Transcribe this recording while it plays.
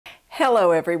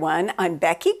Hello everyone, I'm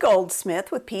Becky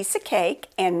Goldsmith with Piece of Cake,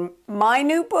 and my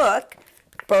new book,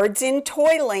 Birds in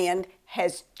Toyland,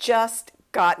 has just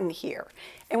gotten here.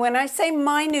 And when I say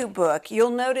my new book, you'll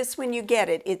notice when you get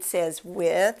it, it says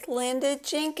with Linda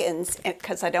Jenkins,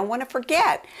 because I don't want to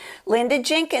forget. Linda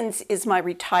Jenkins is my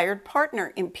retired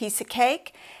partner in Piece of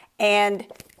Cake, and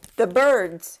the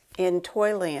birds in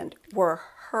Toyland were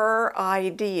her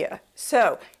idea.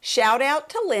 So shout out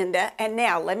to Linda, and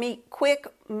now let me quick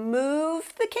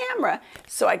move the camera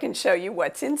so I can show you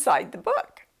what's inside the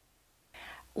book.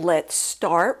 Let's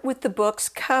start with the book's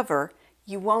cover.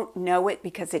 You won't know it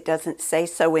because it doesn't say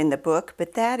so in the book,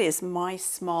 but that is my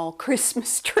small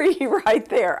Christmas tree right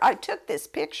there. I took this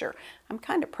picture. I'm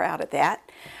kind of proud of that.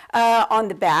 On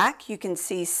the back, you can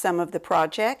see some of the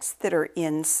projects that are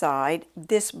inside.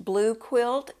 This blue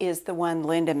quilt is the one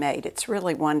Linda made. It's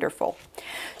really wonderful.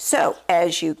 So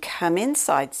as you come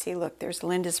inside, see, look, there's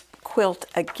Linda's quilt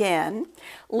again.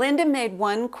 Linda made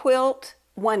one quilt,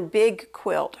 one big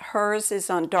quilt. Hers is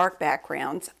on dark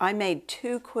backgrounds. I made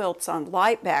two quilts on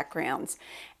light backgrounds.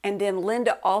 And then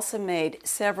Linda also made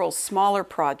several smaller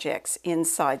projects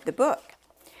inside the book.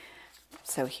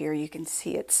 So here you can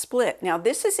see it split. Now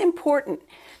this is important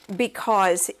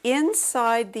because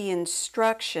inside the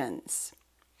instructions,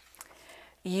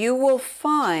 you will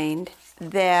find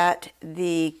that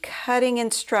the cutting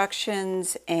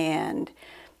instructions and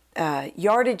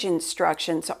yardage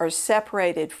instructions are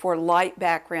separated for light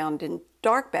background and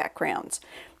dark backgrounds,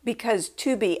 because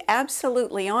to be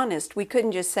absolutely honest, we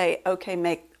couldn't just say, okay,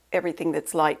 make everything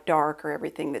that's light dark or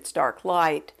everything that's dark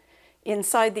light.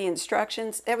 Inside the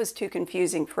instructions, that was too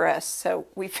confusing for us, so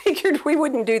we figured we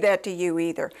wouldn't do that to you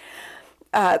either.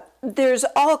 There's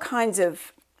all kinds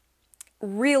of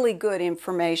really good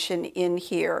information in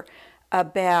here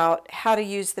about how to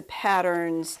use the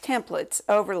patterns, templates,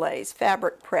 overlays,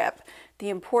 fabric prep, the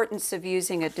importance of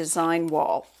using a design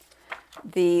wall,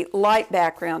 the light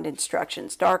background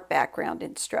instructions, dark background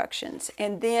instructions,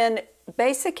 and then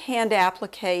basic hand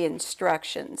applique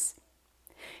instructions.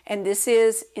 And this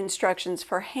is instructions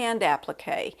for hand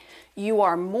applique. You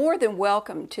are more than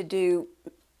welcome to do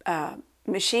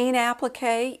machine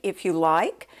applique if you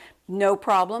like. No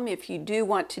problem. If you do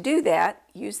want to do that,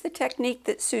 use the technique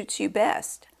that suits you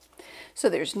best. So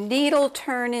there's needle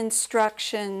turn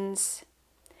instructions,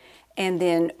 and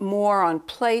then more on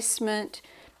placement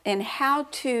and how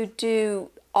to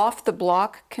do off the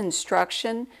block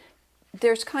construction.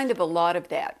 There's kind of a lot of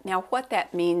that. Now what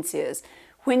that means is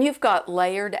when you've got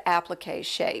layered applique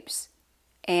shapes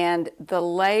and the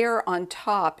layer on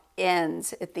top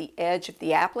ends at the edge of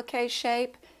the applique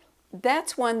shape,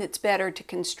 that's one that's better to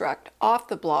construct off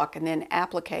the block and then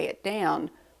applique it down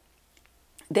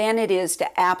than it is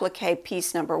to applique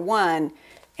piece number one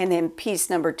and then piece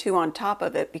number two on top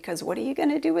of it, because what are you going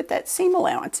to do with that seam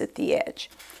allowance at the edge?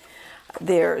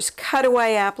 There's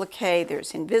cutaway applique,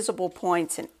 there's invisible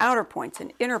points and outer points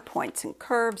and inner points and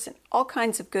curves and all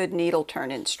kinds of good needle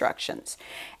turn instructions.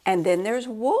 And then there's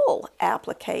wool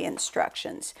applique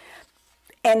instructions.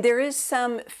 And there is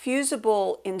some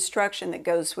fusible instruction that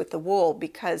goes with the wool,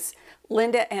 because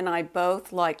Linda and I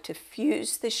both like to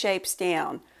fuse the shapes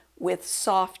down with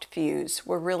soft fuse.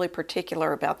 We're really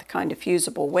particular about the kind of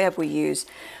fusible web we use,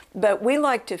 but we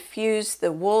like to fuse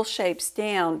the wool shapes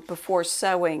down before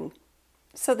sewing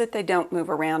so that they don't move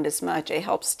around as much. It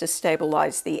helps to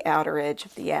stabilize the outer edge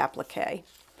of the applique.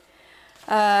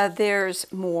 There's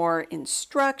more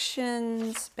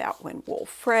instructions about when wool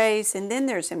frays, and then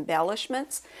there's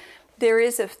embellishments. There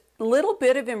is a little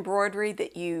bit of embroidery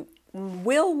that you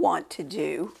will want to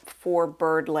do for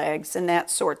bird legs and that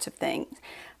sorts of things.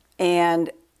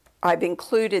 And I've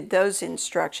included those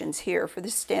instructions here for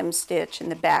the stem stitch and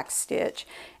the back stitch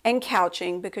and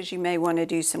couching, because you may want to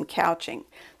do some couching.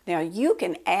 Now you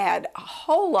can add a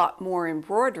whole lot more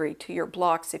embroidery to your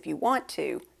blocks if you want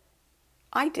to.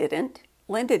 I didn't.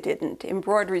 Linda didn't.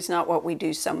 Embroidery is not what we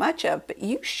do so much of, but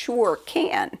you sure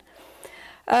can.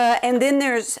 And then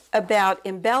there's about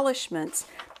embellishments,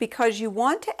 because you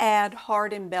want to add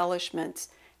hard embellishments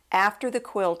after the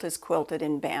quilt is quilted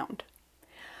and bound.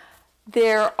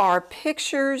 There are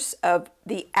pictures of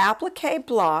the applique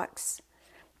blocks,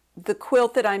 the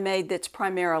quilt that I made that's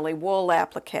primarily wool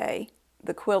applique,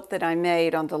 the quilt that I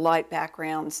made on the light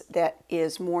backgrounds that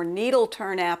is more needle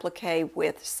turn applique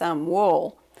with some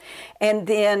wool, and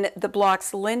then the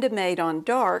blocks Linda made on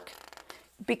dark,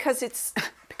 because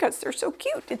they're so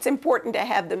cute. It's important to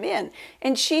have them in.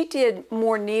 And she did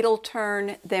more needle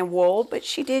turn than wool, but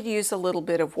she did use a little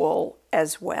bit of wool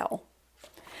as well.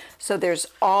 So there's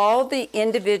all the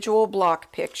individual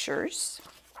block pictures.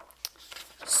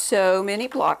 So many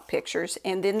block pictures,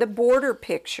 and then the border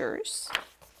pictures,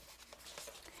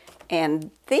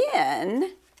 and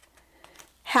then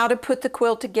how to put the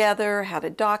quilt together, how to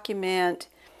document.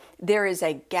 There is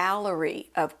a gallery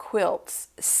of quilts.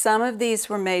 Some of these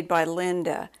were made by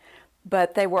Linda,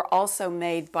 but they were also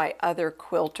made by other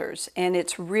quilters, and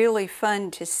it's really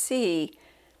fun to see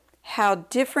how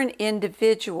different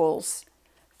individuals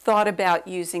thought about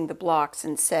using the blocks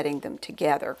and setting them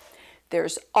together.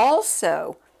 There's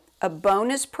also a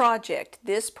bonus project.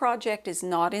 This project is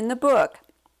not in the book,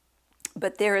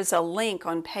 but there is a link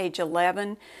on page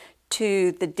 11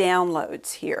 to the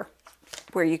downloads here,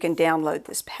 where you can download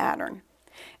this pattern.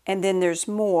 And then there's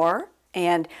more,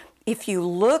 and if you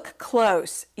look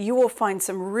close, you will find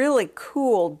some really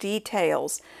cool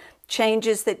details,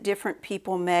 changes that different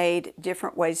people made,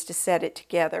 different ways to set it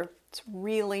together. It's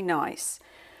really nice.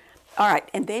 All right,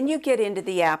 and then you get into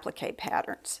the applique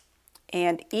patterns,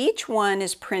 and each one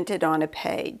is printed on a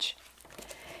page.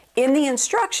 In the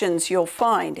instructions, you'll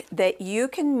find that you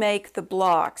can make the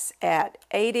blocks at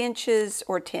 8 inches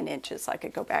or 10 inches. I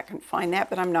could go back and find that,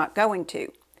 but I'm not going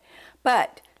to.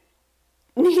 But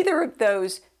neither of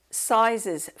those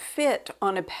sizes fit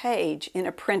on a page in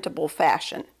a printable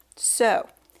fashion. So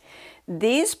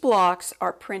these blocks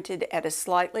are printed at a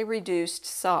slightly reduced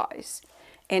size,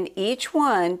 and each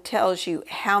one tells you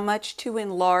how much to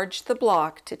enlarge the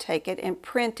block to take it and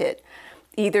print it,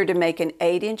 either to make an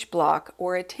 8-inch block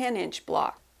or a 10-inch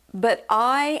block. But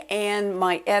I and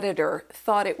my editor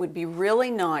thought it would be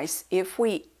really nice if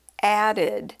we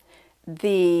added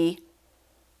the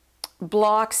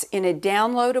blocks in a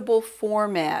downloadable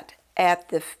format at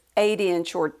the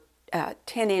 8-inch or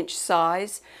 10-inch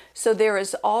size. So there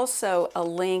is also a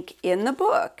link in the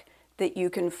book that you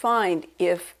can find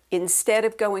if instead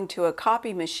of going to a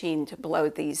copy machine to blow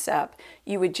these up,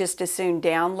 you would just as soon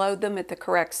download them at the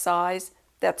correct size.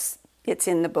 It's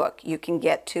in the book. You can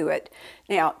get to it.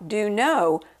 Now, do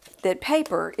know that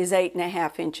paper is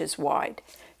 8.5 inches wide.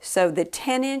 So the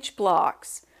 10-inch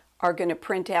blocks are going to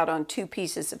print out on 2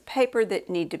 pieces of paper that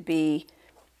need to be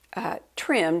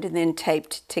trimmed and then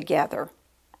taped together.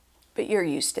 But you're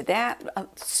used to that.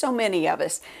 So many of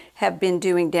us have been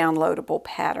doing downloadable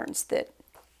patterns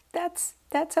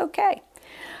that's okay.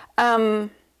 And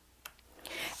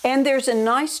there's a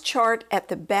nice chart at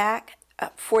the back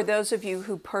for those of you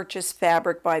who purchase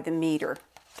fabric by the meter.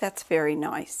 That's very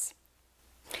nice.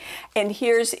 And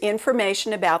here's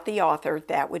information about the author.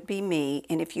 That would be me.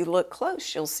 And if you look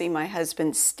close, you'll see my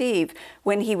husband Steve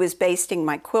when he was basting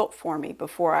my quilt for me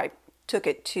before I took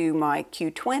it to my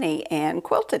Q20 and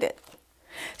quilted it.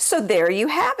 So there you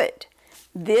have it.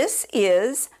 This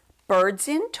is Birds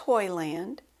in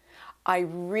Toyland. I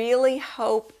really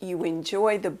hope you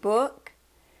enjoy the book.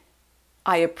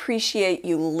 I appreciate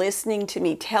you listening to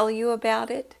me tell you about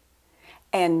it.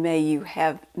 And may you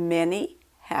have many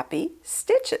happy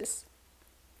stitches.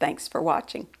 Thanks for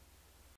watching.